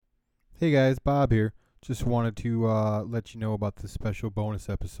Hey guys, Bob here. Just wanted to let you know about the special bonus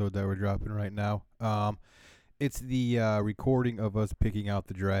episode that we're dropping right now. It's the recording of us picking out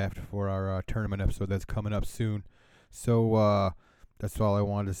the draft for our tournament episode that's coming up soon. So that's all I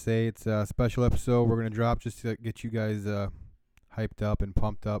wanted to say. It's a special episode we're going to drop just to get you guys hyped up and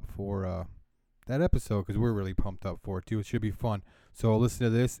pumped up for that episode because we're really pumped up for it too. It should be fun. So listen to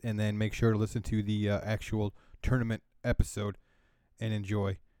this and then make sure to listen to the actual tournament episode and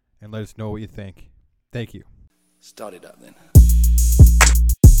enjoy. And let us know what you think. Thank you. Start it up then.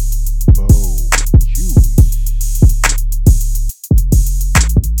 Bo Chewy.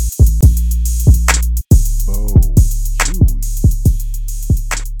 Bo Chewy.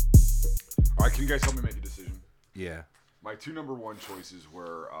 All right, can you guys help me make a decision? Yeah. My two number one choices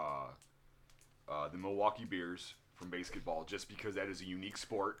were the Milwaukee Bears from basketball, just because that is a unique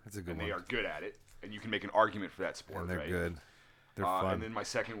sport. That's a good and one. they are good at it, and you can make an argument for that sport. And they're right? good. They're fun. And then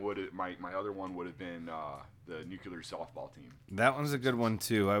my other one would have been the nuclear softball team. That one's a good one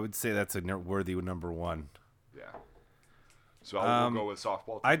too. I would say that's a worthy number one. Yeah. So we'll go with softball.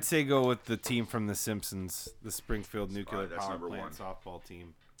 Team. I'd say go with the team from The Simpsons, the Springfield Nuclear that's Power number Plant one. softball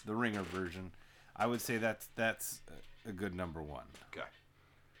team, the Ringer version. I would say that's a good number one. Okay.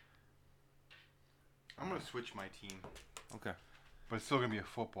 I'm gonna switch my team, Okay. but it's still gonna be a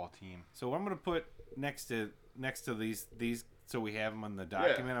football team. So what I'm gonna put next to these, so we have them on the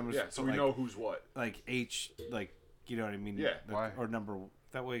document. I'm gonna so put we know who's what. like H, like you know what I mean? Yeah. Why? Or number.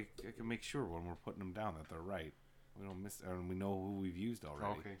 That way I can make sure when we're putting them down that they're right. We don't miss, and we know who we've used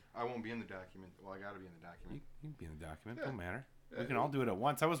already. Okay, I won't be in the document. Well, I gotta be in the You, document. you can be in the document. Yeah. Don't matter. Yeah. We can all do it at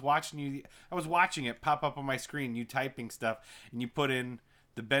once. I was watching it pop up on my screen. You typing stuff, and you put in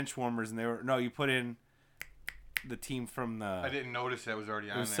the bench warmers, and you put in the team from the. I didn't notice that was already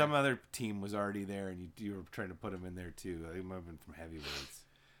on There was there. some other team was already there, and you were trying to put them in there too. I think it might have been from heavyweights.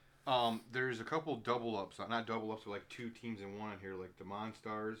 There's a couple double ups, not double ups, but like two teams in one here, like the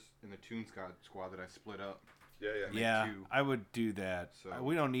Monstars and the Toon Squad that I split up. Yeah, yeah. Yeah, two. I would do that. So-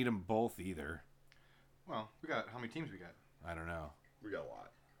 We don't need them both either. Well, we got how many teams we got? I don't know. We got a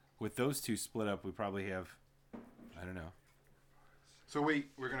lot. With those two split up, we probably have. I don't know. So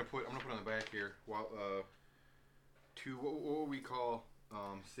wait, I'm gonna put on the back here. Well, two. What would we call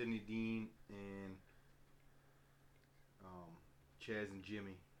Sidney Dean and Chaz and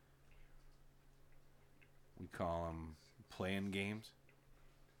Jimmy? We call them playing games.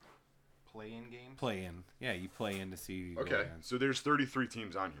 Play-in games. Play in. Yeah, you play in to see. Who you go Okay, against. so there's 33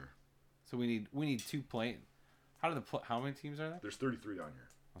 teams on here. So we need two playing. How many teams are there? There's 33 on here.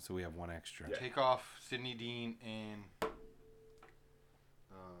 Oh, so we have one extra. Yeah. Take off Sidney Dean and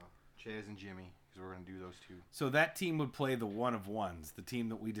Chaz and Jimmy because we're gonna do those two. So that team would play the one of ones. The team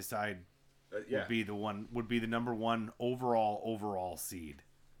that we decide Yeah, would be the number one overall seed.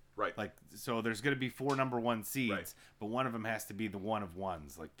 right. Like, so there's going to be 4 number one seeds, Right. but one of them has to be the one of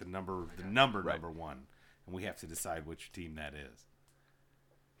ones, like the number Right. number one, and we have to decide which team that is.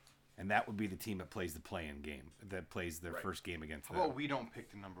 And that would be the team that plays the play-in game, that plays their Right. first game against How them. about we don't pick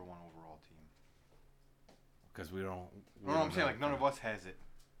the number one overall team? Because we don't. No, I'm saying like none of us has it.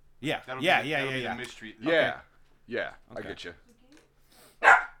 Yeah, That'll yeah, be, yeah, that'll yeah, be yeah. the mystery. Yeah, yeah, I Okay. get you.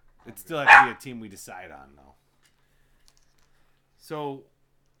 It still has to be a team we decide on, though. So,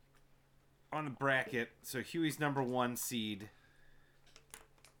 on the bracket, so Huey's number one seed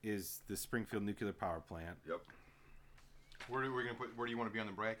is the Springfield Nuclear Power Plant. Yep. Where do you want to be on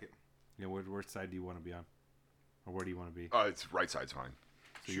the bracket? Yeah, which side do you want to be on? Or where do you want to be? It's right side's fine.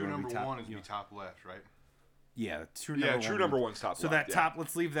 So you True wanna be number top- one is you- be top left, right? Yeah, true Yeah, number true one. number one's top So left, that yeah. top,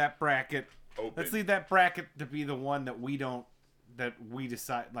 let's leave that bracket. Open. Let's leave that bracket to be the one that we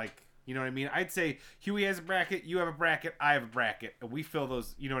decide, like, you know what I mean? I'd say Huey has a bracket, you have a bracket, I have a bracket, and we fill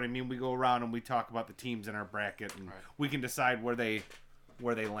those, you know what I mean? We go around and we talk about the teams in our bracket, and Right. we can decide where they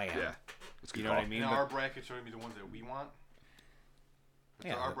land. Yeah. That's a good You know what call. I mean? Now But- our brackets are going to be the ones that we want. But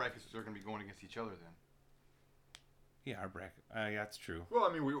Yeah, our that- brackets are going to be going against each other then. Yeah, our bracket. Yeah, that's true. Well,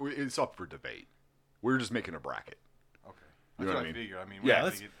 I mean, it's up for debate. We're just making a bracket. Okay. You That's know what what I I mean? figure. I mean, Yeah,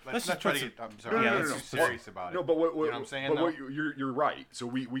 let's let's not just try put to some- get. I'm No, sorry. no, let's no, be no. serious about it. No, but what, you know what I'm saying? But though? what you're right. So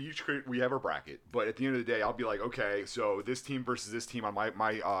we each we have our bracket, but at the end of the day, I'll be like, okay, so this team versus this team on my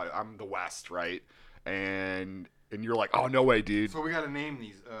I'm the West, right? And you're like, oh no way, dude. So we got to name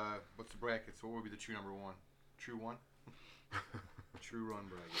these. What's the brackets? What would be the true number one? True one. True run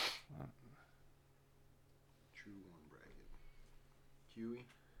bracket. True one bracket. Huey.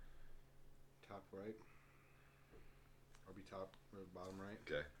 Top right. I'll be top or bottom right.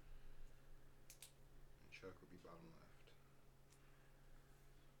 Okay. And Chuck will be bottom left.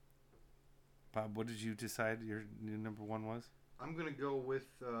 Bob, what did you decide your new number one was? I'm gonna go with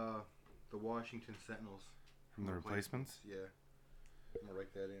The Washington Sentinels. From the replacements? Yeah. I'm going to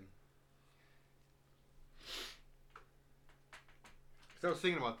write that in. Because I was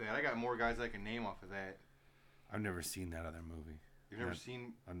thinking about that. I got more guys I can name off of that. I've never seen that other movie. You've never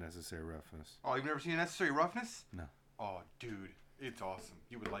seen... Unnecessary Roughness. Oh, you've never seen Necessary Roughness? No. Oh, dude. It's awesome.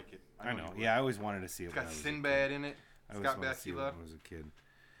 You would like it. I know. you would. Yeah, I always wanted to see it. It's when got I was a Sinbad kid. in it. I always Scott wanted to see it Bakula. when I was a kid.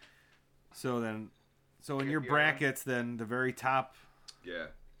 So then, in Okay, your yeah. brackets, then the very top Yeah.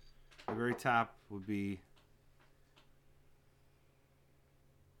 would be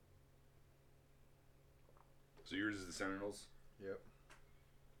So yours is the Sentinels. Yep.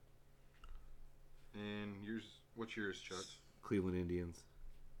 And yours... What's yours, Chuck? Cleveland Indians.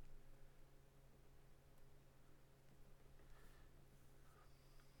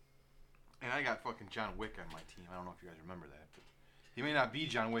 And I got fucking John Wick on my team. I don't know if you guys remember that. But he may not be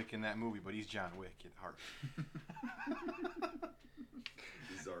John Wick in that movie, but he's John Wick at heart.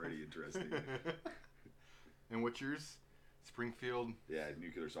 This is already interesting. And what's yours? Springfield. Yeah,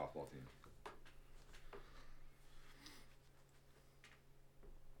 nuclear softball team.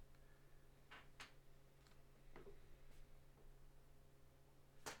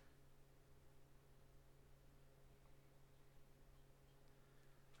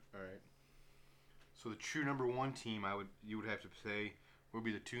 All right. So the true number one team, you would have to say would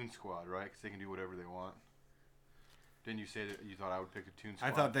be the Toon Squad, right? Because they can do whatever they want. Didn't you say that you thought I would pick a Toon Squad?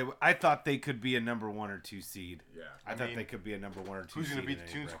 I thought they could be a number 1 or 2 seed. Yeah. I thought they could be a number 1 or 2 Who's seed. going to beat in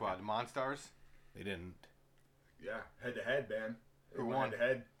the any Toon bracket. Squad? The Monstars? They didn't. Yeah. Head to head, man. Who won? Head to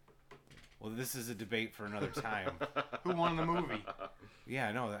head. Well, this is a debate for another time. Who won the movie? Yeah,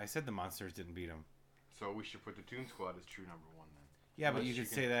 I know. I said the Monsters didn't beat them. So we should put the Toon Squad as true number one then. Yeah, but Unless you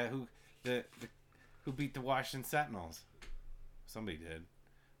could can- say that who beat the Washington Sentinels? Somebody did,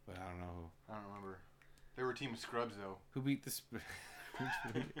 but I don't know who. I don't remember. They were a team of scrubs though. Who beat the?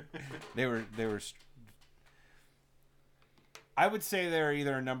 They were. I would say they're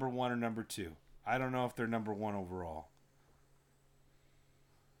either a number 1 or number 2. I don't know if they're number 1 overall.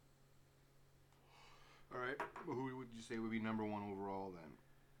 All right. Well, who would you say would be number one overall then?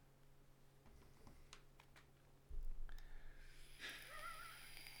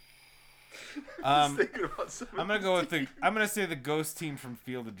 Just thinking about some of I'm gonna these go with teams. I'm gonna say the Ghost team from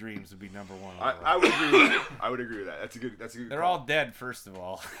Field of Dreams would be number 1 overall. I would agree with that. I would agree with that. That's a good. They're call. all dead, first of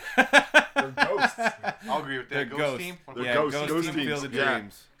all. They're ghosts. I'll agree with that. They're Ghost ghosts. team. They're Yeah, ghost Ghost teams. team, Field of Yeah.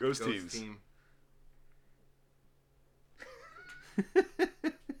 Dreams. Ghost Ghost teams. team.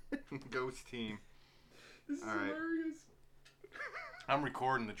 Ghost team. This is All right. hilarious. I'm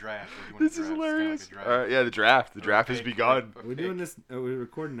recording the draft. We're doing This the is draft. It's kinda hilarious. like a draft. Yeah, the draft. The draft has Okay, begun. pick. We're doing this. Are we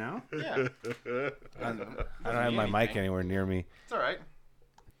recording now? Yeah. I don't have my mic anything. anywhere near me. It's all right.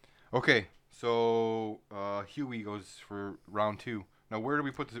 Okay, so Huey goes for round 2. Now, where do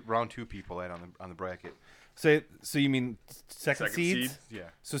we put the round 2 people at on the bracket? So you mean second seeds? seed? Yeah.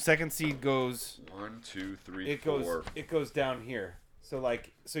 So second seed goes. 1, 2, 3, It 4. goes. It goes down here. So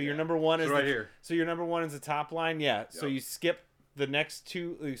your number 1 is So right here. So your number 1 is the top line. Yeah. So Yep. you skip the next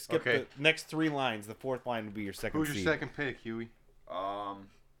 2. You skip Okay. the next 3 lines. The 4th line would be your second Who's seed. your second pick, Huey? I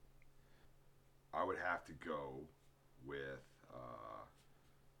would have to go with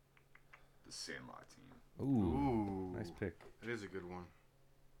the Sandlot team. Ooh. Nice pick. That is a good one.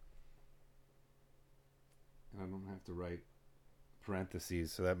 I don't have to write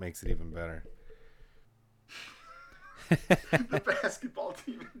parentheses, so that makes it even better. The basketball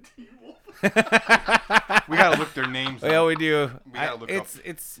team and Team Wolf. We gotta look their names Yeah, up. we do. We gotta look it's up.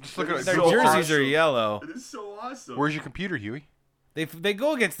 it's Just look at their so jerseys are awesome. yellow. It is so awesome. Where's your computer, Huey? They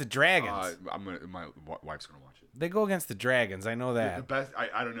go against the Dragons. My wife's gonna watch it. They go against the Dragons. I know The that. best.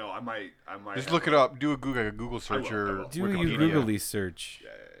 I don't know. I might. Just have look it up. Do a Google I search will, I or will. Do Wikipedia. you googly search? Yeah.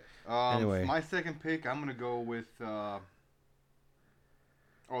 Anyway. My second pick, I'm gonna go with. That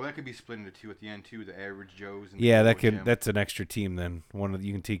could be split into 2 at the end too. The Average Joes. And the Yeah, Polo Gym. that's an extra team then.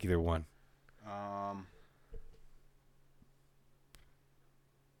 You can take either one.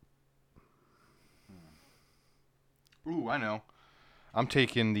 Ooh, I know. I'm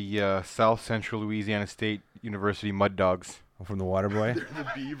taking the South Central Louisiana State University Mud Dogs. From the Waterboy. They're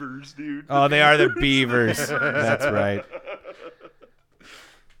the Beavers, dude. Oh, they are the Beavers. That's right.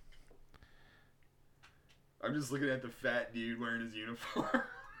 I'm just looking at the fat dude wearing his uniform.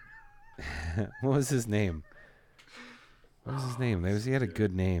 What was his name? What was his name? He had a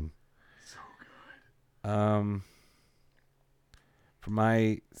good name. So good. For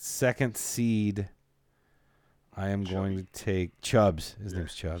my second seed, I am going to take Chubbs. His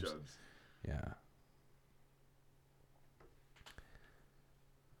name's Chubbs. Yeah.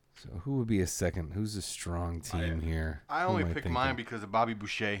 So who would be a second? Who's a strong team here? I Who only am picked thinking? mine because of Bobby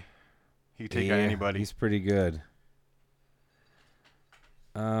Boucher. He can take on anybody. He's pretty good.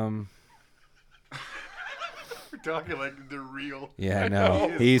 We're talking like they're real. Yeah, I know.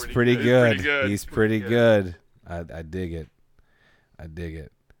 know. He is He's pretty pretty good. good. He's pretty He's good. pretty good. I dig it. I dig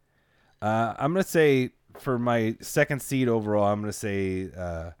it. I'm gonna say for my second seed overall, I'm gonna say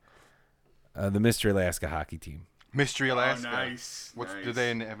the Mystery Alaska hockey team. Mystery Alaska. Oh, nice. What's nice. do they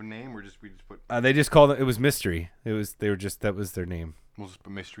have a name or we just put? They just called it. It was Mystery. That was their name. We'll just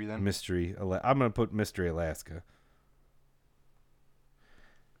put Mystery then. Mystery. I'm gonna put Mystery Alaska.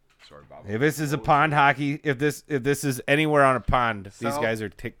 Sorry, Bob. If this is a pond hockey, if this is anywhere on a pond, these South guys are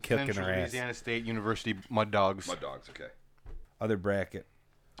kicking Central our ass. Louisiana State University Mud Dogs. Mud Dogs. Okay. Other bracket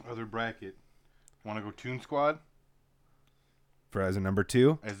Other bracket. Want to go Toon Squad for as a number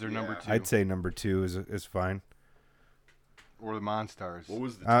 2. as their number Yeah. 2? I'd say number 2 is fine. Or the Monstars. What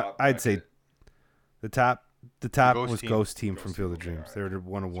was the top? I'd say bracket? the top Ghost was Team. Ghost Team Ghost from Team, Field of okay, Dreams. alright. They were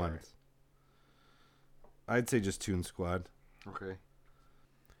one of Sorry. ones. I'd say just Toon Squad. Okay.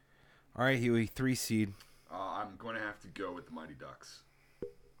 All right, Huey, 3 seed. I'm going to have to go with the Mighty Ducks.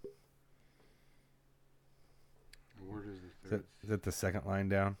 Where does Is the that, third is that the second line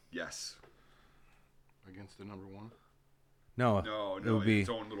down? Yes. against the number 1? No, No, it no, would be its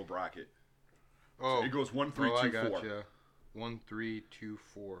own little bracket. Oh, It goes 1, 3, 2, I 4. gotcha. 1, 3, 2,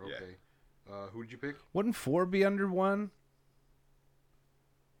 4. Yeah. Okay. Who did you pick? wouldn't 4 be under 1?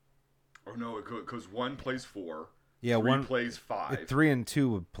 Oh no, because 1 plays 4. Yeah, 3 one plays 5. 3 and 2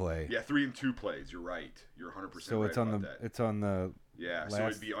 would play. Yeah, 3 and 2 plays. You're right. You're 100% So right it's on about the that. it's on the Yeah, so last-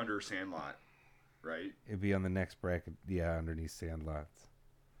 it'd be under Sandlot, right? it'd be on the next bracket. Yeah, underneath Sandlots.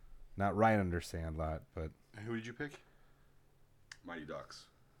 Not right under Sandlot, but And who did you pick? Mighty Ducks.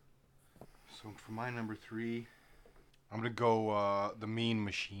 So for my number 3, I'm gonna go the Mean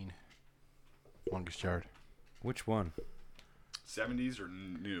Machine. Longest Yard, which one? 70s or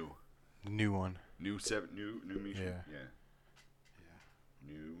new? the new one. New mission. Yeah. Yeah.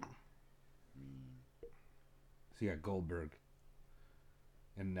 New. So you got Goldberg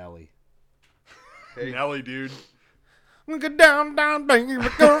and Nelly. Hey. Nelly, dude. Get down, baby.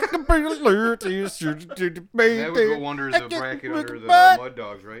 That would go wonders a bracket under the Mud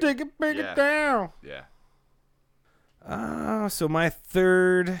Dogs, right? Take it, break Yeah. it down. Yeah. So my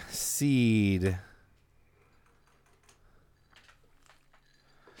third seed.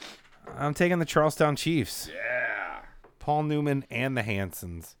 I'm taking the Charlestown Chiefs. Yeah. Paul Newman and the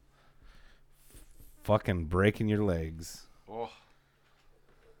Hansons. Fucking breaking your legs. Oh.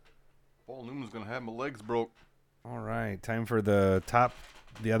 Paul Newman's gonna have my legs broke. All right, time for the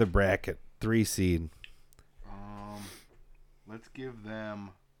other bracket, 3 seed. Let's give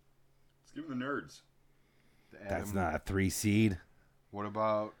them Let's give them the nerds. the That's Adam. not a 3 seed. What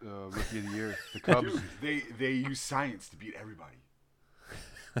about Rookie of the Year? The Cubs. Dude, they use science to beat everybody.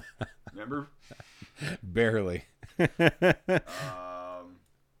 Remember? Barely.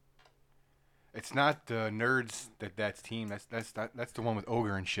 It's not the Nerds that's team. That's the one with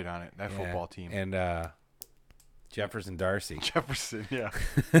Ogre and shit on it. That football team. And Jefferson Darcy. Jefferson, yeah.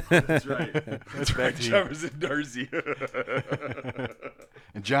 That's right. That's right. team. Jefferson Darcy.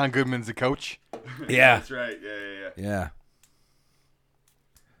 And John Goodman's the coach. Yeah. That's right. Yeah. Yeah.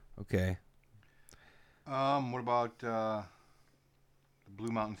 Okay. What about the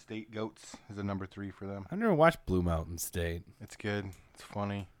Blue Mountain State Goats as a number 3 for them? I've never watched Blue Mountain State. It's good. It's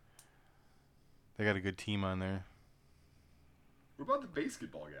funny. They got a good team on there. What about the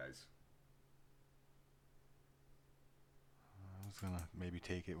basketball guys? I was gonna maybe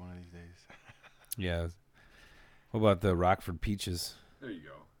take it one of these days. Yeah. What about the Rockford Peaches? There you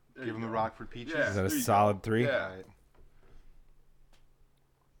go. There Give you them the go. Rockford Peaches. Yeah, Is that a there you solid go. 3? Yeah. Alright.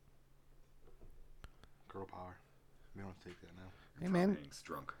 Girl power. We don't take that now. Hey, Tom man. Hanks,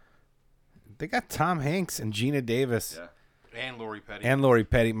 drunk. They got Tom Hanks and Gina Davis. Yeah. And Lori Petty. And Lori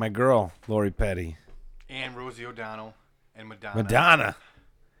Petty, my girl, Lori Petty. And Rosie O'Donnell. And Madonna. Madonna.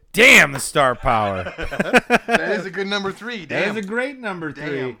 Damn, the star power. That is a good number 3. That Damn. is a great number 3.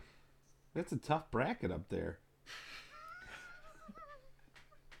 Damn. That's a tough bracket up there.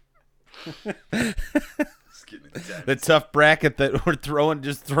 Just getting intense. The tough bracket that we're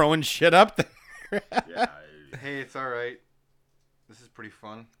throwing shit up there. Yeah. Hey, it's all right. This is pretty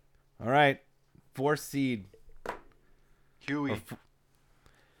fun. All right. 4 seed. Huey.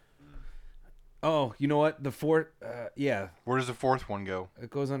 Oh, you know what? The 4 yeah, Where does the 4th one go? it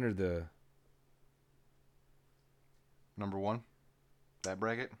goes under the Number 1? That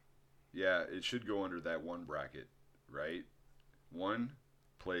bracket? Yeah, it should go under that one bracket, right? 1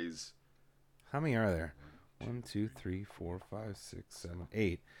 plays. How many are there? 1, 2, 3, 4, 5, 6, 7,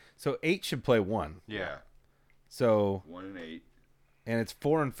 8. So 8 should play 1. Yeah. So 1 and 8. And it's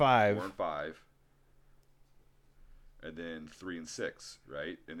 4 and 5. 4 and 5. And then 3 and 6,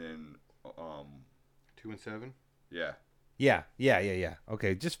 right? And then 2 and 7. yeah. Yeah.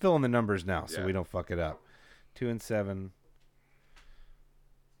 Okay, just fill in the numbers now so Yeah. we don't fuck it up. 2 and 7.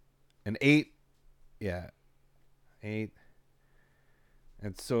 And 8. Yeah. 8.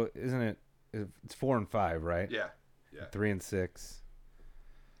 And so isn't it? It's 4 and 5, right? Yeah. Yeah. 3 and 6.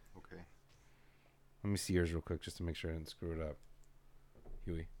 Okay. Let me see yours real quick just to make sure I didn't screw it up.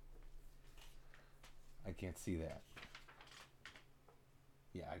 Huey. I can't see that.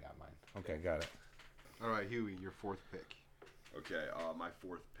 Yeah, I got mine. Okay, got it. All right, Huey, your 4th pick. Okay, my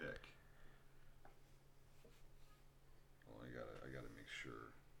 4th pick. Well, I gotta make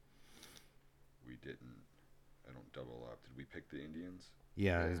sure we didn't. I don't double up. Did we pick the Indians?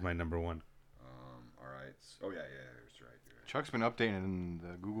 Yeah, he's my number 1. All right. Oh yeah, that's right. You're right. Chuck's been updating it in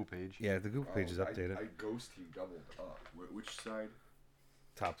the Google page. Yeah, the Google page is updated. I Ghost Team doubled up. Which side?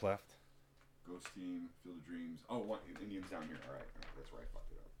 Top left. Ghost Team, Field of Dreams. Oh, one Indians down here. All right. That's where I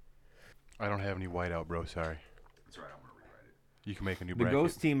fucked it up. I don't have any whiteout, bro. Sorry. That's right. I'm gonna rewrite it. You can make a new The bracket.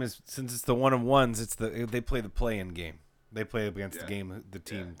 Ghost team is, since it's the 1-on-1s, they play the play-in game. They play against Yeah. the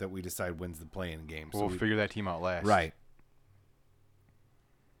team Yeah. that we decide wins the play-in game. We'll figure that team out last. Right.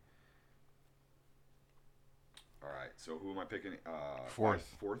 All right. So who am I picking?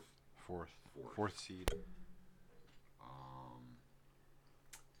 Fourth. Fourth. Fourth seed.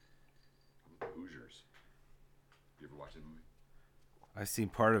 Hoosiers. You ever watch that movie? I seen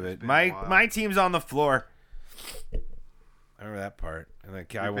part of it. been a My while. my team's on the floor. I remember that part. And that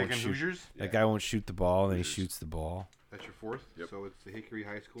guy You're won't picking shoot. Hoosiers? That guy won't shoot the ball, and then he Hoosiers. shoots the ball. That's your 4th? Yep. So it's the Hickory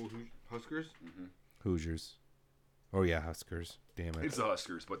High School Huskers? Hoosiers. Oh yeah, Huskers. Damn it. It's the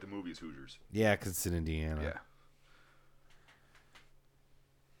Huskers, but the movie is Hoosiers. Yeah, because it's in Indiana. Yeah.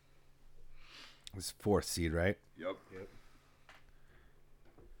 It's 4th seed, right? Yep.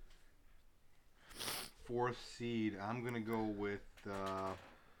 4th seed. I'm going to go with... I'm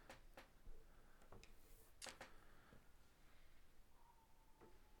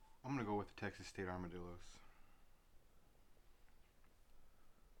going to go with the Texas State Armadillos.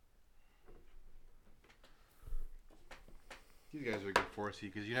 These guys are a good 4th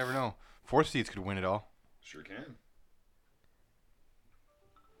seed because you never know. 4th seeds could win it all. Sure can.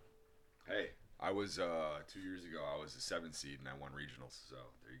 Hey, I was 2 years ago. I was a 7th seed and I won regionals. So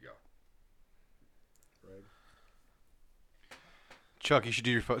there you go. Right. Chuck, you should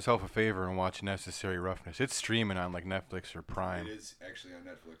do yourself a favor and watch Necessary Roughness. It's streaming on like Netflix or Prime. It is actually on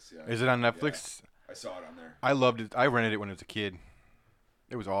Netflix. Yeah. Is it on Netflix? Yeah, I saw it on there. I loved it. I rented it when I was a kid.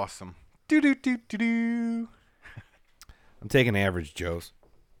 It was awesome. Do do do do do. I'm taking Average Joe's.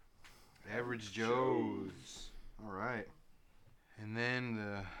 Average Joe's. All right. And then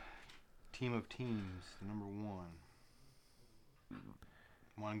the team of teams, the number 1.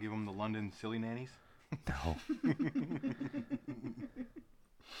 Want to give them the London Silly Nannies? No.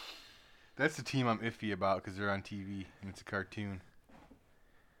 That's the team I'm iffy about because they're on TV and it's a cartoon.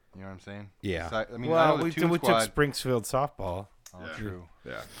 You know what I'm saying? Yeah. So, I mean, I well, know the we Toon took Squad. Springfield softball. Oh, Yeah. true.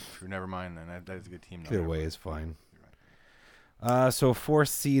 Yeah. True. Never mind then. That is a good team. Either way is fine. So 4th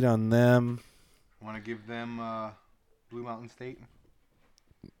seed on them. Want to give them Blue Mountain State?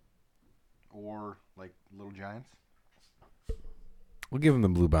 Or, like, Little Giants? We'll give them the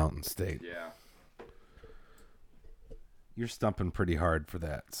Blue Mountain State. Yeah. You're stumping pretty hard for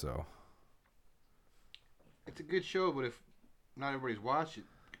that, so. It's a good show, but if not everybody's watched it,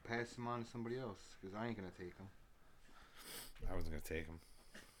 pass them on to somebody else, because I ain't going to take them. I wasn't going to take them.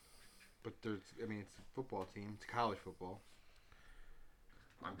 But it's a football team. It's college football.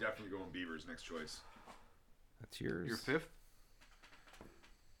 I'm definitely going Beavers next choice. That's yours. Your 5th?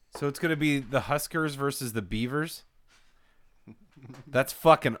 So it's going to be the Huskers versus the Beavers? That's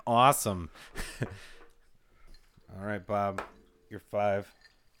fucking awesome. All right, Bob. You're 5.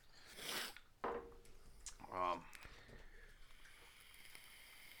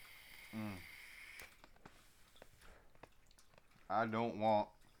 I don't want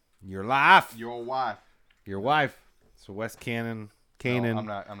Your life. your wife. Your wife. So West Canaan. No, I'm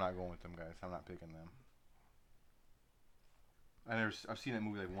not going with them guys. I'm not picking them. I've seen that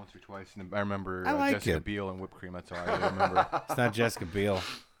movie like once or twice, and I remember I like Jessica it. Biel and whipped cream. That's all I remember. It's not Jessica Biel.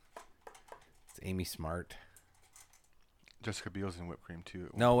 It's Amy Smart. Jessica Biel's in whipped cream too.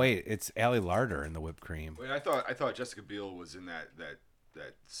 No, wait. It's Allie Larder in the whipped cream. Wait, I thought Jessica Biel was in that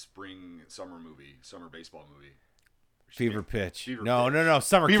summer baseball movie. Fever Pitch. Fever no, Pitch. no.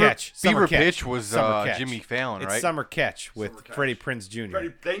 Summer Fever Catch. Summer Fever Catch. Pitch was Summer Catch. Jimmy Fallon, It's right? Summer Catch with Summer Catch. Freddie Prinze Jr.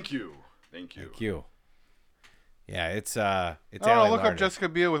 Freddie, thank you. Thank you. Yeah, it's Oh, Allie look Larder. up Jessica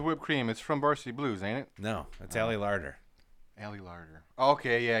Biel with whipped cream. It's from Varsity Blues, ain't it? No, it's Allie Larder. Allie Larder.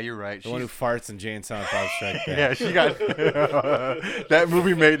 Okay, yeah, you're right. The one who farts and Jane Silent Bob Strike Back. Yeah, she got that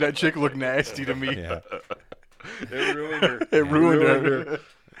movie made that chick look nasty to me. Yeah. It ruined her. It ruined her.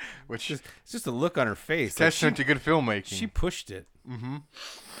 Which is It's just a look on her face. Like testament to good filmmaking. she pushed it. Mm-hmm.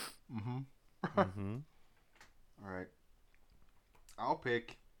 Mm-hmm. All right. I'll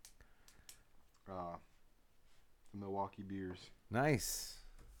pick the Milwaukee Beers Nice.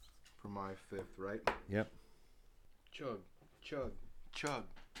 for my 5th, right? Yep. Chug, chug, chug,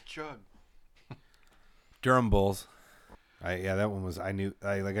 chug. Durham Bulls. That one was I knew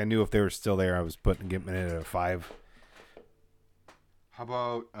if they were still there I was getting it at a 5. How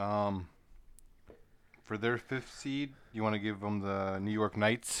about for their 5th seed, you want to give them the New York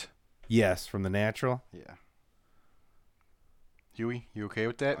Knights? Yes, from the Natural. Yeah. Huey, you okay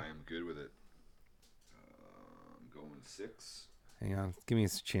with that? I am good with it. I'm going 6. Hang on, give me a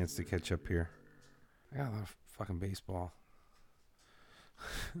chance to catch up here. I got a lot of fucking baseball.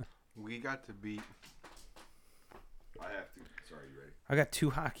 We got to beat. I have to. Sorry, you ready? I got 2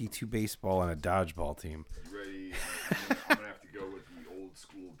 hockey, 2 baseball, and a dodgeball team. You ready? I'm gonna have to go with the old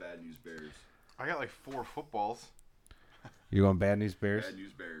school Bad News Bears. I got like 4 footballs You going Bad News Bears? Bad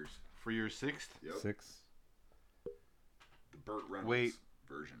News Bears. for your 6th. Yep. 6. The Burt Reynolds Wait.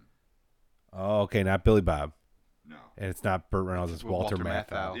 version. Oh, okay, not Billy Bob. No. And it's not Burt Reynolds, it's With Walter Walter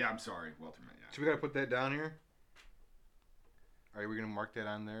Matthau. Matthau. Yeah, I'm sorry, Walter. Yeah. So we got to put that down here. Are we gonna mark that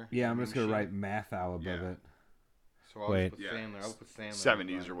on there? Yeah, I'm The just going to machine? write Matthau above Yeah. it. So I'll Wait. just put Yeah. Sandler. I'll put Sandler.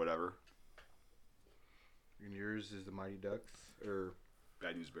 70s or whatever. And yours is the Mighty Ducks or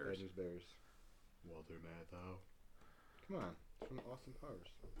Bad News Bears. Bad News Bears. Walter Matthau. Come on, it's from Austin Powers.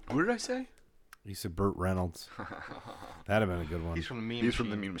 Who did I say? You said Burt Reynolds. That'd have been a good one. He's from the Mean He's Machine. from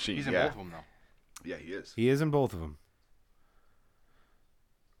the Mean Machine, He's in yeah. both of them though. Yeah, he is. He is in both of them.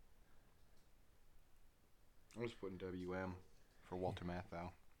 I'm just putting WM for Walter Matthau.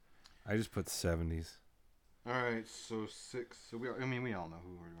 I just put 70s. All right, so 6. So we all know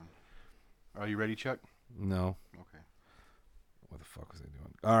who we're doing. Are you ready, Chuck? No. Okay. What the fuck was I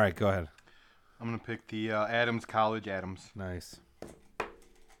doing? All right, go ahead. I'm gonna pick the Adams College Adams. Nice.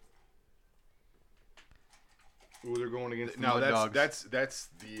 Ooh, they're going against the No, Mud Dogs. that's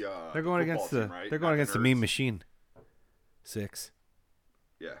the. They're going football against team, the right? They're going Not against the Nerds. Mean Machine. 6.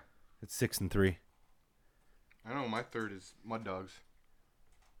 Yeah. It's 6 and 3. I know my 3rd is Mud Dogs.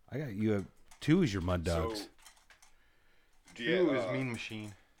 I got you. Have 2 is your Mud Dogs. So, 2 yeah, is Mean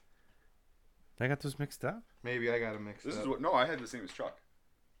Machine. I got those mixed up. Maybe I got them mixed this up. is what. No, I had the same as Chuck.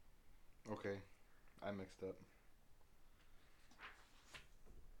 Okay, I mixed up.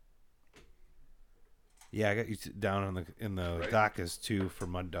 Yeah, I got you down in the Right. dock as 2 for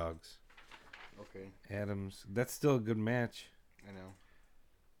Mud Dogs. Okay, Adams. That's still a good match. I know.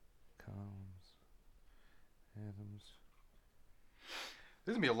 Collins. Adams.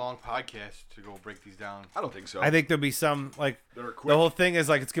 This is gonna be a long podcast to go break these down. I don't think so. I think there'll be some like that are quick. the whole thing is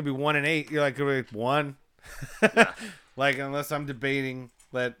like it's gonna be 1 and 8. You're like gonna be 1. Yeah. Like unless I'm debating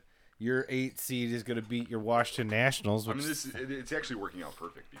that your 8 seed is gonna beat your Washington Nationals. I Which mean, it's actually working out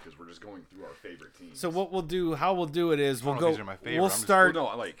perfect because we're just going through our favorite teams. so what we'll do, how we'll do it is we'll I don't know go. if these are my favorite. We'll I'm just- start.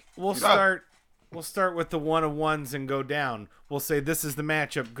 Well, no, like We'll you know, start. We'll start with the 1 of 1s and go down. We'll say this is the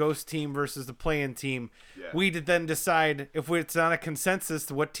matchup: Ghost team versus the play-in team. Yeah. We then decide if it's not a consensus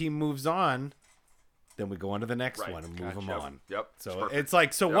to what team moves on. Then we go on to the next Right. one and move them Yep. on. Yep. So perfect. it's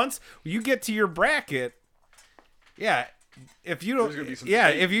like Yep. once you get to your bracket, yeah. If you There's gonna don't, be some yeah.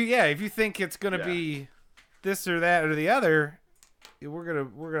 debate. If you think it's gonna Yeah. be this or that or the other, we're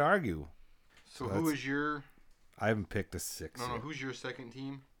gonna argue. So So who that's- is your? I haven't picked a 6. No, yet. who's your second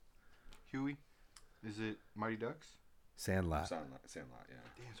team? Huey, is it Mighty Ducks? Sandlot. Sandlot, yeah.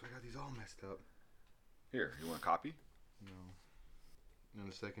 Damn, so I got these all messed up. Here, you want a copy? No. And then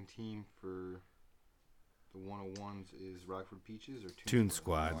the second team for the 101s is Rockford Peaches or Toon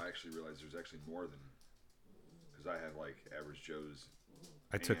Squad. No, I actually realized there's actually more than because I have like Average Joe's,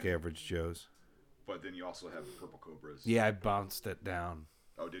 I took and- Average Joe's. but then you also have Purple Cobras. Yeah, I bounced it down.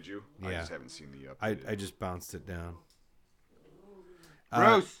 Oh, did you? I Yeah. just haven't seen the. I updated- just bounced it down.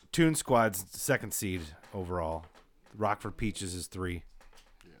 Gross. Toon Squad's 2nd seed overall. Rockford Peaches is 3.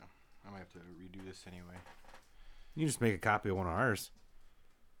 Yeah, I might have to redo this anyway. You can just make a copy of one of ours.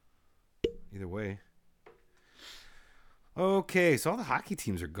 Either way. Okay, so all the hockey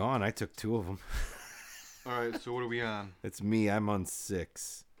teams are gone. I took 2 of them. All right, so what are we on? It's me. I'm on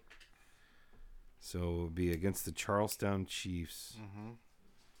 6. So it'll be against the Charlestown Chiefs. Mm-hmm.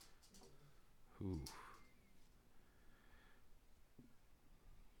 Ooh.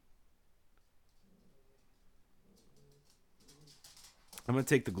 I'm going to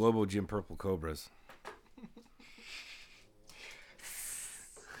take the Globo Gym Purple Cobras.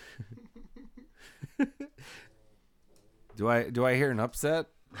 Do I hear an upset?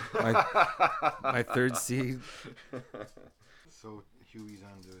 My third seed. So Huey's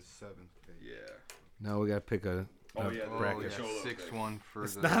on to his 7th pick. Yeah. No, we gotta pick a bracket. Cholo 6-1 for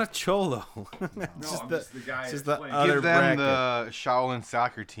It's the. not a cholo. No, It's just I'm the, just the guy it's just that's the playing. other Give them bracket. the Shaolin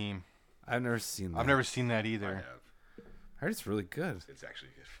soccer team. I've never seen that. I've never seen that I either. have. I heard it's really good. It's actually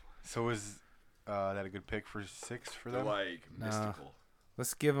good. So is that a good pick for 6 for They're them? like Nah. mystical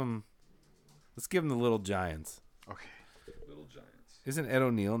Let's give them the Little Giants. Okay. little giants. Isn't Ed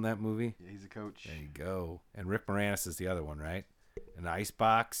O'Neill in that movie? Yeah, he's a coach. There you go. And Rick Moranis is the other one, right? An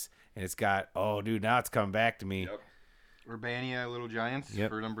icebox, and it's got. Oh, dude, now it's coming back to me. Yep. Urbania Little Giants Yep.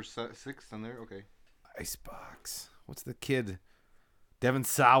 for number 6 on there. Okay. Icebox. What's the kid? Devin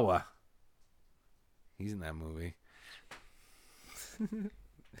Sawa. He's in that movie.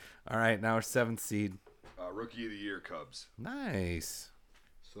 All right, now we're 7th seed. Rookie of the year, Cubs. Nice.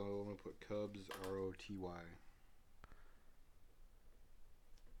 So I'm gonna put Cubs ROTY.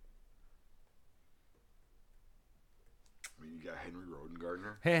 I mean, you got Henry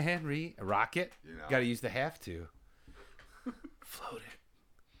Rodengartner. Hey, Henry, a rocket. You know. Got to use the have to. Float it.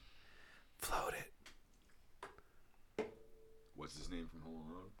 Float it. What's his name from Home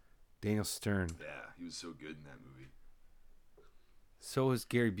Alone? Daniel Stern. Yeah, he was so good in that movie. So is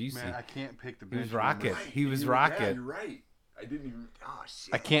Gary Busey. Man, I can't pick the He bench was Rocket. warmers. He was Yeah, Rocket. you're right. I didn't even. Oh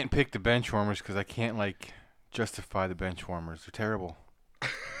shit. I can't pick the bench warmers because I can't justify the bench warmers. They're terrible.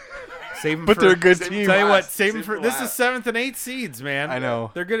 Save 'em But for, they're a good save 'em team. Tell you what, last. save them Save for. for This is last. 7th and 8th seeds, man. I know.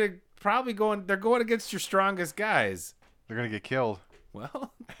 They're gonna probably they're going against your strongest guys. They're gonna get killed.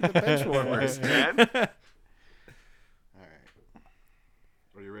 Well, the bench warmers. Man. All right.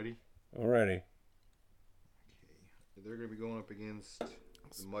 Are you ready? Already. Okay. They're gonna be going up against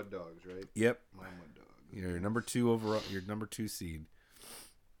the Mud Dogs, right? Yep. My Mud Dogs. Your number 2 overall. Your number 2 seed.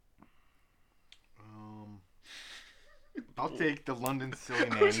 I'll take the London Silly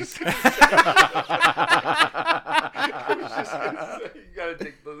Nannies. I was just gonna say, you gotta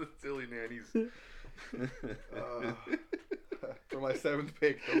take those silly nannies. For my 7th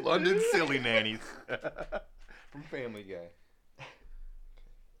pick, the London Silly Nannies from Family Guy.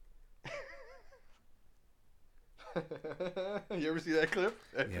 You ever see that clip?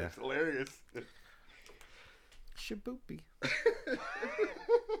 That's Yeah. hilarious. Shaboopy.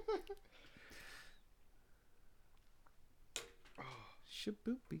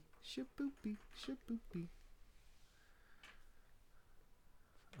 Shaboopy. Shaboopy. Shaboopy.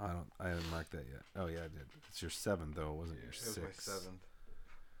 I didn't mark that yet. Oh yeah, I did. It's your 7th though, it wasn't your That was 6th. my 7th.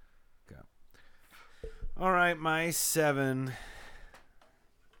 All right, my 7.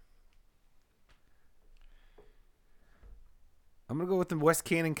 I'm gonna go with the West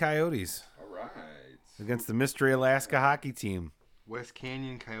Canyon Coyotes All right. against the Mystery Alaska hockey team. West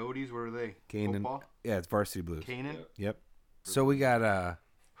Canyon Coyotes, what are they? Canaan. Football? Yeah, it's Varsity Blues. Canaan? Yep. So we got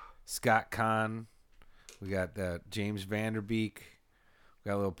Scott Kahn. We got James Vanderbeek. We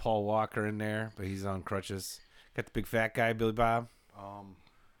got a little Paul Walker in there, but he's on crutches. Got the big fat guy, Billy Bob.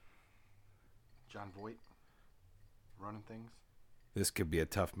 John Voight running things. This could be a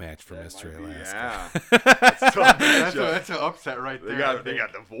tough match for That Mystery might be- Alaska. Yeah. That's tough That's, matchup. that's an upset right there. They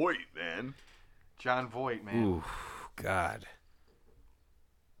got the Voight, man. John Voight, man. Ooh, God.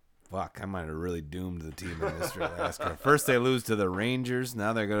 Fuck, I might have really doomed the team in Mystery Alaska. First they lose to the Rangers,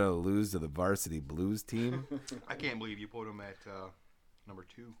 now they're going to lose to the Varsity Blues team. I can't believe you put them at number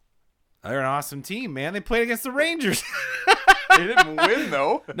 2. They're an awesome team, man. They played against the Rangers. They didn't win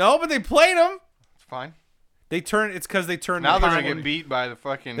though. No, but they played them. It's fine. It's because they turned Now the they're gonna power- get beat by the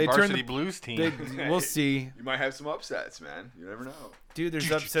fucking They turned Varsity the- Blues team. We'll see. You might have some upsets, man. You never know. Dude, there's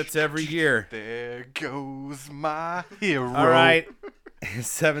upsets every year. There goes my hero. All right.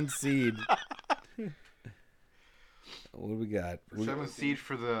 7th seed. What do we got? 7th seed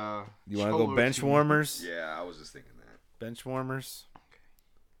for the. You want to go Cholo bench team. warmers? Yeah, I was just thinking that. Bench warmers.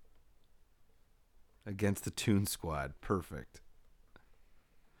 Against the Toon Squad. Perfect.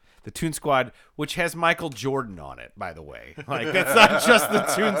 The Toon Squad, which has Michael Jordan on it, by the way. Like, that's not just the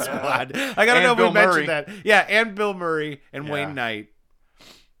Toon Squad. I gotta And know if Bill we mentioned Murray. that. Yeah, and Bill Murray and Yeah. Wayne Knight.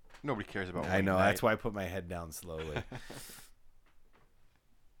 Nobody cares about. I Wayne know. Knight. That's why I put my head down slowly.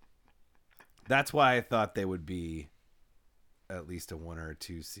 That's why I thought they would be at least a 1 or a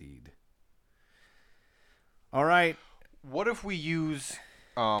 2 seed. All right. What if we use?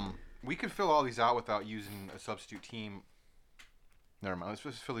 We could fill all these out without using a substitute team. Never mind. Let's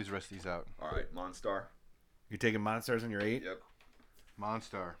just fill the rest of these out. All right, Monstar. You're taking Monstars in your 8? Yep.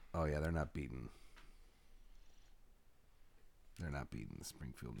 Monstar. Oh, yeah, they're not beating. They're not beating the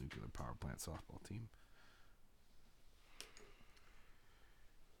Springfield Nuclear Power Plant softball team.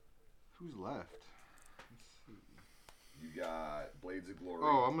 Who's left? Let's see. You got Blades of Glory.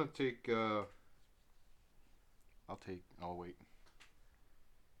 Oh, I'm gonna take. I'll wait.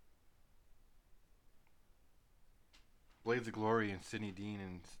 Blades of Glory and Sidney Dean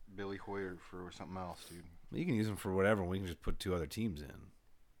and Billy Hoyer for something else, dude. You can use them for whatever. We can just put 2 other teams in.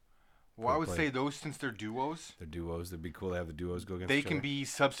 Well, I would say those, since they're duos, They're duos. It'd be cool to have the duos go against they each can other. be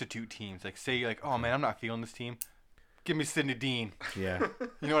substitute teams. Like, say, like, oh man, I'm not feeling this team. Give me Sidney Dean. Yeah.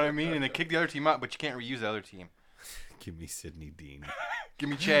 You know what I mean? And they kick the other team out, but you can't reuse the other team. Give me Sidney Dean. Give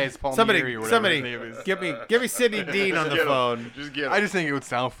me Chaz Palmieri Somebody, or whatever his somebody, name is. give me Sidney Dean on the Get 'em. phone. Just get 'em. I just think it would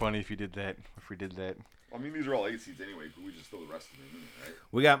sound funny if you did that. If we did that. I mean, these are all 8 seeds anyway, but we just throw the rest of them in, right?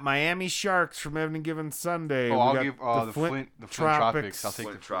 We got Miami Sharks from Any Given Sunday. Oh, We I'll got give the Flint Tropics. I'll take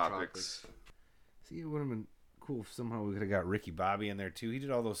Flint the Flint Tropics. See, it would have been cool if somehow we could have got Ricky Bobby in there too. He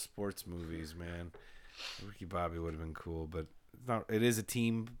did all those sports movies, man. Ricky Bobby would have been cool, but it's not. It is a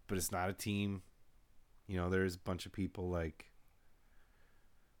team, but it's not a team. You know, there's a bunch of people like.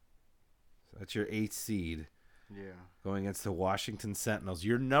 So that's your 8th seed Yeah. going against the Washington Sentinels.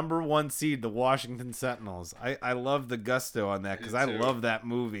 Your number 1 seed, the Washington Sentinels. I love the gusto on that because I too. love that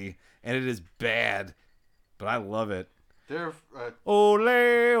movie, and it is bad, but I love it. They're Ole,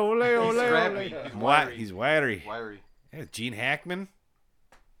 ole, ole, scrappy. ole. He's wiry. He's wiry. wiry. Yeah, Gene Hackman.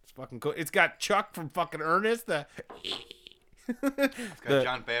 It's fucking cool. It's got Chuck from fucking Ernest. It's got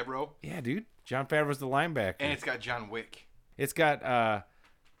John Favreau. Yeah, dude. John Favreau's the linebacker. And it's got John Wick. It's got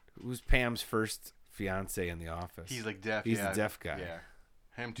who's Pam's first fiance in The Office? He's like deaf. He's yeah. the deaf guy. Yeah.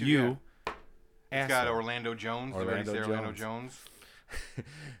 Him too. You. Yeah. It's got asshole. Orlando Jones. Orlando Orlando Jones. Jones.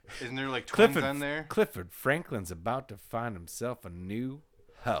 Isn't there like twins Clifford on there? Clifford Franklin's about to find himself a new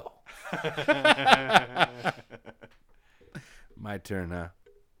hoe. My turn, huh?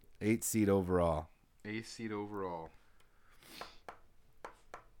 8 seed overall. 8th seed overall.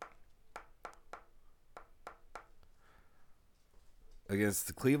 Against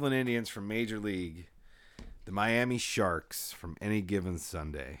the Cleveland Indians from Major League, the Miami Sharks from Any Given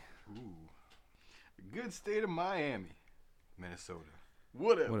Sunday. Ooh. Good state of Miami. Minnesota.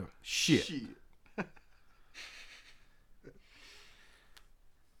 Whatever. What a shit.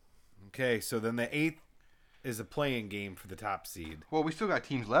 Okay, so then the 8th is a playing game for the top seed. Well, we still got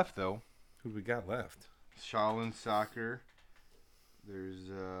teams left though. Who do we got left? Shaolin Soccer. There's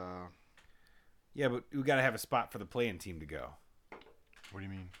Yeah, but we got to have a spot for the playing team to go. what do you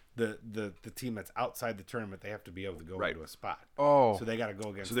mean? The team that's outside the tournament, they have to be able to go Right. into a spot. Oh. So they got to go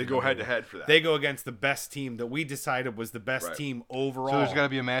against. So they the go number head to one. head for that. They go against the best team that we decided was the best Right. team overall. So there's got to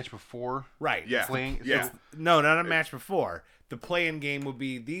be a match before right. Yeah. playing. Yeah. No, not a match before. The play-in game would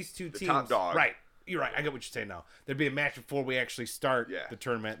be these two teams. top dog. Right. You're right. I get what you're saying now. There'd be a match before we actually start Yeah. the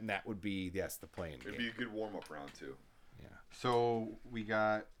tournament, and that would be, yes, the play-in It'd game. be a good warm up round too. So we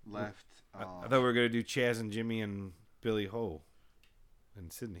got left. I thought we were going to do Chaz and Jimmy and Billy Ho in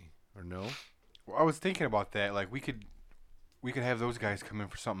Sydney. Or no? Well, I was thinking about that. Like we could have those guys come in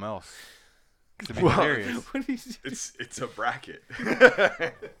for something else. 'Cause it'd be Well, hilarious. What did he say? It's a bracket.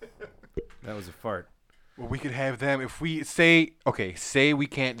 That was a fart. Well, we could have them if we say we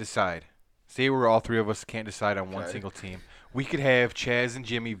can't decide. Say we're all 3 of us can't decide on one Okay. single team. We could have Chaz and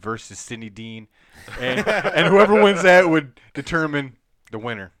Jimmy versus Sidney Dean, and and whoever wins that would determine the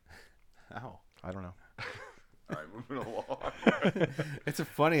winner. Ow. I don't know. All right, moving along. It's a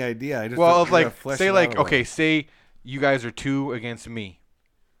funny idea. I just Well, don't know how to like flesh say it like out well. okay, say you guys are 2 against me,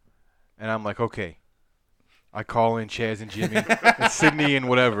 and I'm like okay, I call in Chaz and Jimmy and Sydney and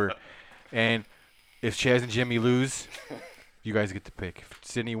whatever, and if Chaz and Jimmy lose, you guys get to pick. If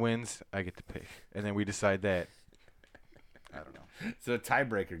Sydney wins, I get to pick, and then we decide that. I don't know. It's a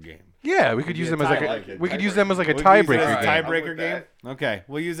tiebreaker game. Yeah, we could use Yeah, them as like tiebreaker. we could use them as like a We'll use it as tiebreaker a game. I'm tiebreaker with game. that. Okay,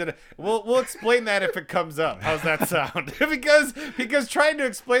 we'll use it. We'll explain that if it comes up. How's that sound? because trying to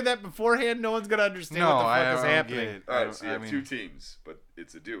explain that beforehand, no one's gonna understand what the fuck is happening. All right, so you have 2 teams, but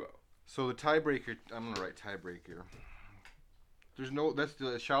it's a duo. So the tiebreaker, I'm gonna write tiebreaker. There's no. That's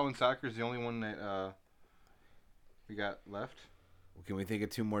the Shaolin Soccer is the only one that we got left. Can we think of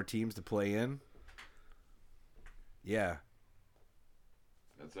 2 more teams to play in? Yeah,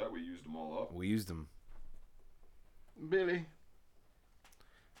 That's that. We used them all up. we used them. Billy.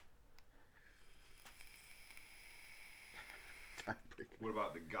 What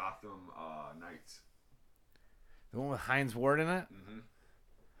about the Gotham Knights? The one with Heinz Ward in it.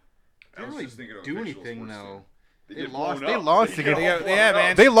 They didn't really do anything though. They get lost. blown They up. lost They against. get all blown Yeah, up.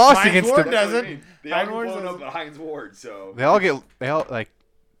 man. They lost Heinz against Ward the. That's what I doesn't. mean. They Heinz all Ward get blown up doesn't. by Heinz Ward, so They all get. They all like.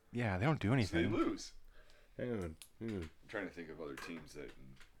 Yeah, they don't do so they anything. lose. Hang on. I'm trying to think of other teams that.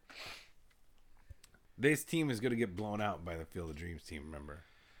 This team is gonna get blown out by the Field of Dreams team. Remember?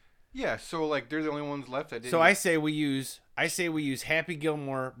 Yeah, so like they're the only ones left that didn't. So I say we use Happy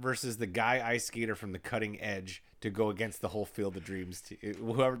Gilmore versus the guy ice skater from the Cutting Edge to go against the whole Field of Dreams.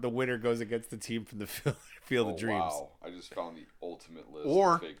 Whoever the winner goes against the team from the Field of Dreams. Wow, I just found the ultimate list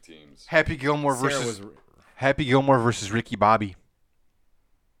Or- of fake teams. Happy Gilmore Sarah versus was, Happy Gilmore versus Ricky Bobby.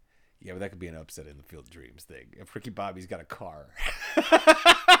 yeah, but that could be an upset in the Field of Dreams thing. If Ricky Bobby's got a car.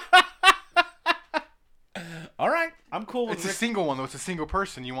 All right, I'm cool with It's a Rick. single one though. It's a single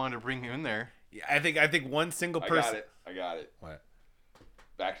person. You wanted to bring him in there. Yeah, I think one single person. I got it. What?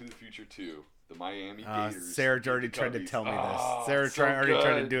 Back to the Future 2. The Miami Gators. Sarah beat already the tried to Cubbies. tell me Oh, this. Sarah so already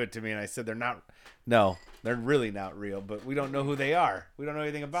tried to good. do it to me, and I said they're not. No, they're really not real. But we don't know who they are. We don't know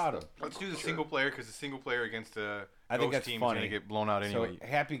anything about them. Let's do the Sure. single player because the single player against a I think ghost that's team funny. is gonna get blown out anyway. So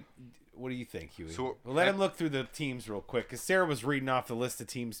happy. What do you think, Huey? So, well, let him look through the teams real quick, because Sarah was reading off the list of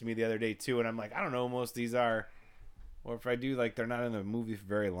teams to me the other day too, and I'm like, I don't know who most of these are, or if I do, like they're not in the movie for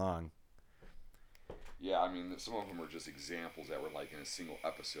very long. Yeah, I mean, some of them are just examples that were like in a single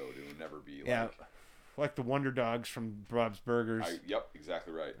episode. It would never be Yeah, like. like the Wonder Dogs from Bob's Burgers. Yep,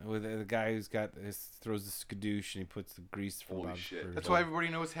 exactly right. With the guy who's throws the skadoosh and he puts the grease from Holy Bob's shit. Burgers. That's why everybody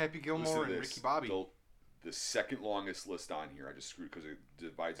knows Happy Listen Gilmore to and this. Ricky Bobby. The second longest list on here, I just screwed because it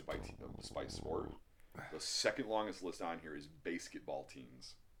divides it by sport. The second longest list on here is basketball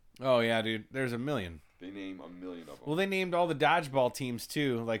teams. Oh yeah, dude. There's a million. They name a million of them. Well, they named all the dodgeball teams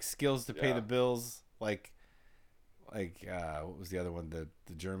too, like Skills to Pay Yeah. the Bills, like what was the other one? The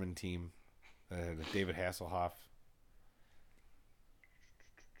German team, David Hasselhoff.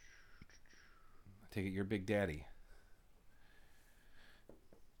 I take it you're Big Daddy.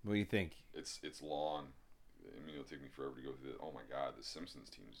 What do you think? It's long. I mean, it'll take me forever to go through it. Oh my God, the Simpsons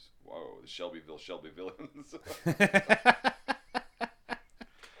teams. Whoa, the Shelbyvillians.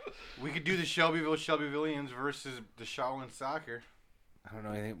 We could do the Shelbyvillians versus the Shaolin Soccer. I don't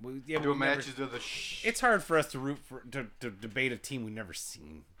know anything. Yeah, Do we've never- matches of the. It's hard for us to to debate a team we've never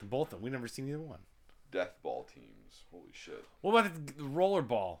seen. Both of them, we've never seen either one. Death ball teams. Holy shit. What about the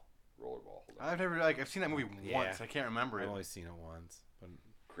rollerball? Rollerball. Hold on. I've seen that movie Yeah. once. I can't remember I've it. only seen it once. But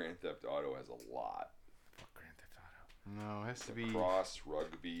Grand Theft Auto has a lot. fuck Grand Theft Auto. No, it has to be. Lacrosse,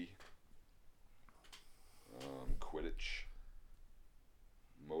 rugby, Quidditch,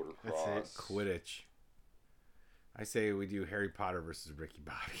 motocross. That's Quidditch. I say we do Harry Potter versus Ricky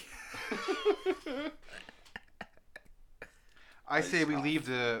Bobby. I say we leave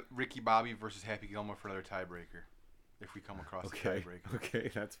the Ricky Bobby versus Happy Gilmore for another tiebreaker. If we come across the tiebreaker. Okay,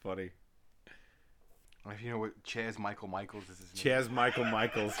 that's funny. If you know what Chaz Michaels is his name. Chaz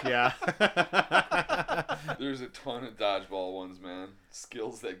Michaels, yeah. There's a ton of dodgeball ones, man.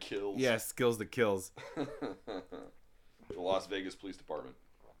 Skills that kills. Yeah, Skills that Kills. The Las Vegas Police Department.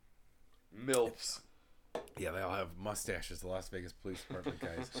 MILFs. Yeah, they all have mustaches, the Las Vegas Police Department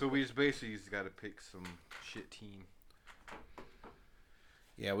guys. So we just basically got to pick some shit team.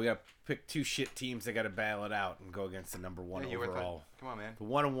 Yeah, we got to pick two shit teams that got to battle it out and go against the number one Yeah, you were the- overall. Come on, man. The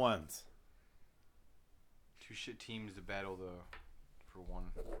one-on-ones. Two shit teams to battle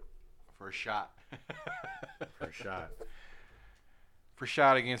for a shot. For a shot. For a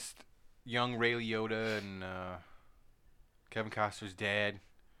shot against young Ray Liotta and Kevin Costner's dad.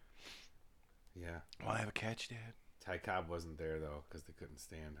 Yeah. Want to have a catch, Dad? Ty Cobb wasn't there, though, because they couldn't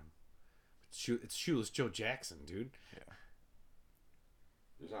stand him. It's Shoeless Joe Jackson, dude.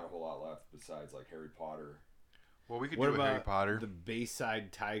 There's not a whole lot left besides like Harry Potter. Well, we could What do a about Harry Potter. the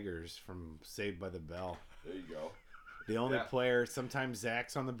Bayside Tigers from Saved by the Bell? There you go. The only Yeah. player, sometimes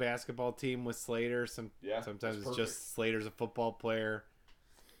Zach's on the basketball team with Slater. Yeah, Sometimes that's it's just Slater's a football player.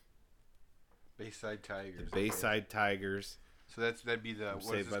 Bayside Tigers. The Bayside Tigers. So that'd be the From what is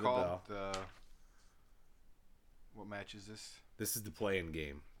Saved this by the called? Bell. The what match is this? This is the playing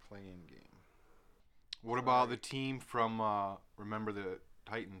game. Playing game. What about the team from Remember the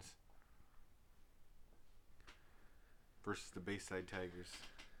Titans versus the Bayside Tigers?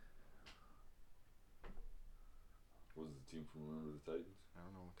 What was the team from Remember the Titans? I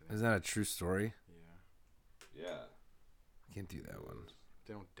don't know what that is. Isn't that a true story? Yeah, Yeah. I can't do that one.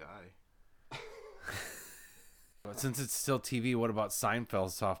 they don't die. But since it's still TV, what about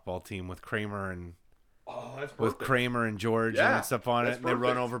Seinfeld's softball team with Kramer and Oh, that's George Yeah, and stuff on it, that's and they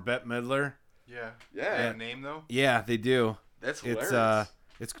run perfect. over Bette Midler? Yeah. Yeah. That name though. Yeah, they do. That's hilarious.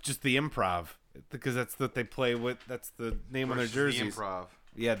 It's just the Improv because that's what they play with. That's the name on their Versus jerseys. The Improv.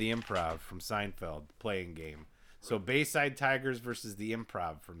 Yeah, the Improv from Seinfeld playing game. So Bayside Tigers versus the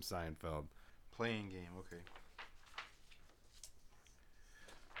Improv from Seinfeld. Playing game. Okay.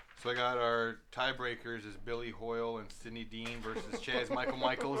 So I got our tiebreakers is Billy Hoyle and Sidney Dean versus Chaz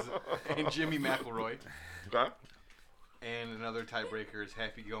Michaels and Jimmy McElroy. Okay. And another tiebreaker is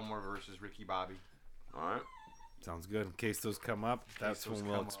Happy Gilmore versus Ricky Bobby. All right. Sounds good. In case those come up, that's those when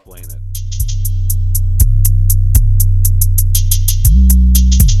we'll come up. explain it.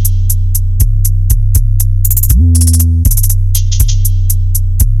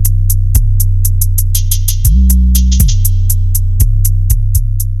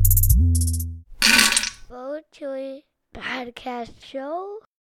 Bo Chewy Podcast Show.